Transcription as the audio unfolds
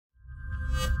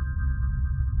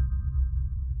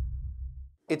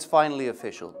It's finally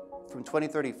official. From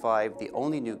 2035, the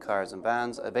only new cars and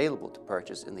vans available to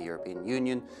purchase in the European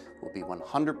Union will be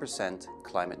 100%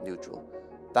 climate neutral.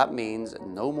 That means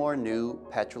no more new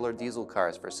petrol or diesel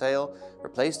cars for sale,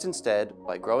 replaced instead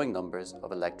by growing numbers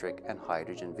of electric and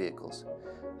hydrogen vehicles.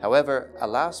 However, a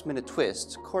last-minute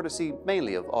twist, courtesy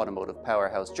mainly of automotive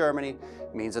powerhouse Germany,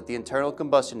 means that the internal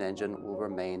combustion engine will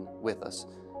remain with us.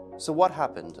 So what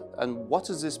happened, and what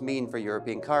does this mean for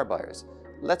European car buyers?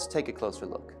 Let's take a closer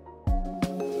look.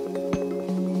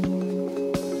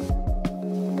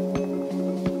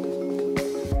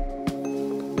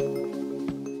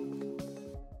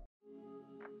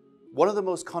 One of the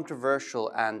most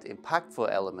controversial and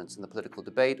impactful elements in the political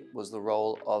debate was the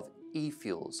role of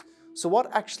e-fuels. So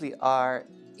what actually are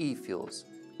e-fuels?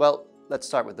 Well, let's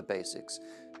start with the basics.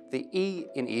 The E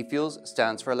in e-fuels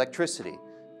stands for electricity.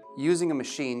 Using a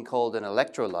machine called an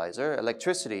electrolyzer,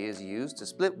 electricity is used to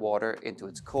split water into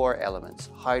its core elements,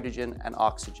 hydrogen and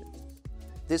oxygen.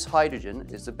 This hydrogen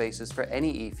is the basis for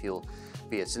any e-fuel,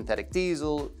 be it synthetic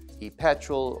diesel,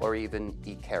 e-petrol, or even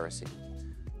e-kerosene.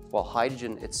 While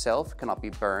hydrogen itself cannot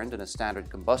be burned in a standard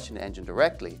combustion engine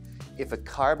directly, if a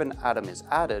carbon atom is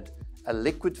added, a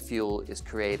liquid fuel is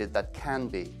created that can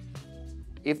be.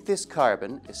 If this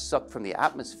carbon is sucked from the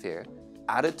atmosphere,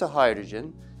 added to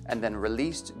hydrogen, and then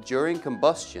released during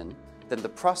combustion, then the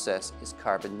process is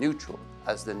carbon neutral,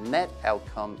 as the net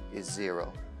outcome is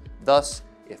zero. Thus,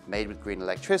 if made with green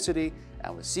electricity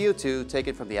and with CO2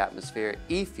 taken from the atmosphere,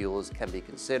 e-fuels can be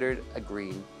considered a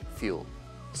green fuel.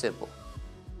 Simple.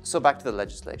 So back to the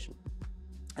legislation.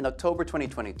 In October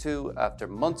 2022, after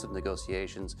months of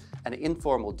negotiations, an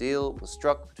informal deal was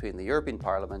struck between the European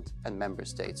Parliament and Member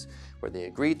States, where they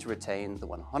agreed to retain the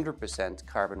 100%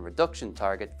 carbon reduction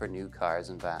target for new cars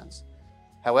and vans.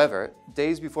 However,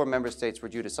 days before Member States were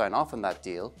due to sign off on that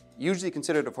deal, usually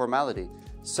considered a formality,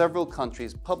 several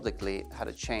countries publicly had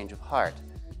a change of heart.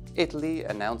 Italy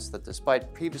announced that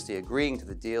despite previously agreeing to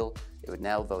the deal, it would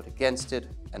now vote against it,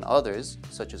 and others,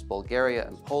 such as Bulgaria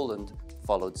and Poland,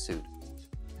 followed suit.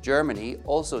 Germany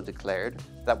also declared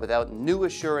that without new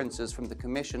assurances from the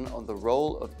Commission on the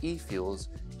role of e-fuels,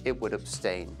 it would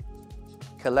abstain.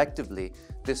 Collectively,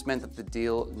 this meant that the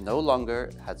deal no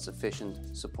longer had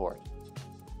sufficient support.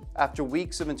 After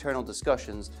weeks of internal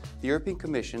discussions, the European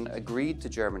Commission agreed to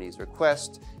Germany's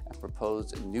request and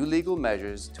proposed new legal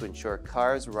measures to ensure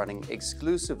cars running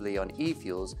exclusively on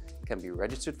e-fuels can be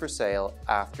registered for sale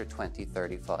after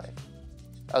 2035.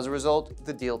 As a result,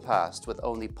 the deal passed, with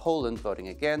only Poland voting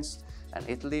against and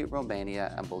Italy,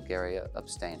 Romania and Bulgaria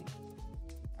abstaining.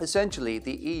 Essentially,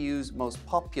 the EU's most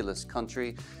populous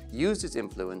country used its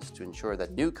influence to ensure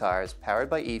that new cars powered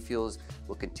by e-fuels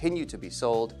will continue to be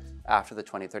sold after the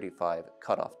 2035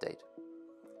 cutoff date.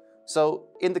 So,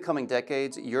 in the coming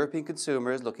decades, European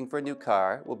consumers looking for a new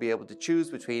car will be able to choose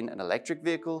between an electric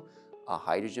vehicle, a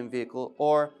hydrogen vehicle,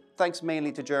 or, thanks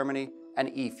mainly to Germany, an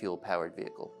e-fuel powered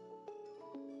vehicle.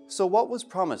 So what was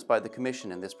promised by the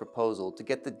Commission in this proposal to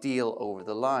get the deal over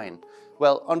the line?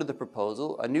 Well, under the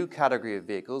proposal, a new category of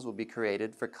vehicles will be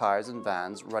created for cars and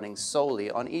vans running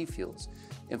solely on e-fuels.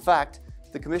 In fact,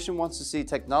 the Commission wants to see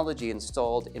technology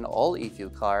installed in all e-fuel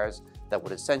cars that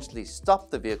would essentially stop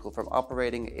the vehicle from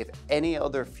operating if any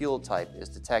other fuel type is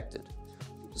detected.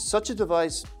 Such a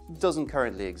device doesn't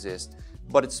currently exist,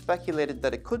 but it's speculated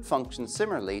that it could function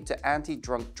similarly to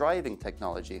anti-drunk driving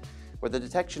technology, where the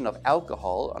detection of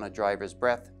alcohol on a driver's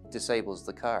breath disables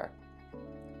the car.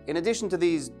 In addition to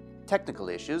these technical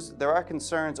issues, there are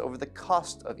concerns over the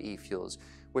cost of e-fuels,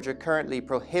 which are currently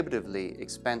prohibitively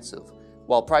expensive.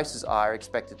 While prices are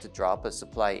expected to drop as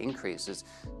supply increases,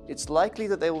 it's likely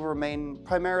that they will remain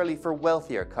primarily for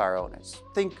wealthier car owners.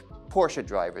 Think Porsche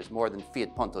drivers more than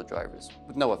Fiat Punto drivers,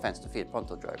 with no offense to Fiat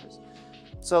Punto drivers.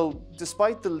 So,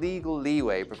 despite the legal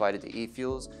leeway provided to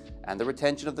e-fuels and the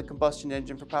retention of the combustion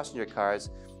engine for passenger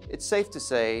cars, it's safe to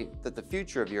say that the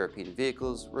future of European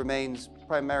vehicles remains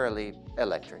primarily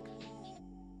electric.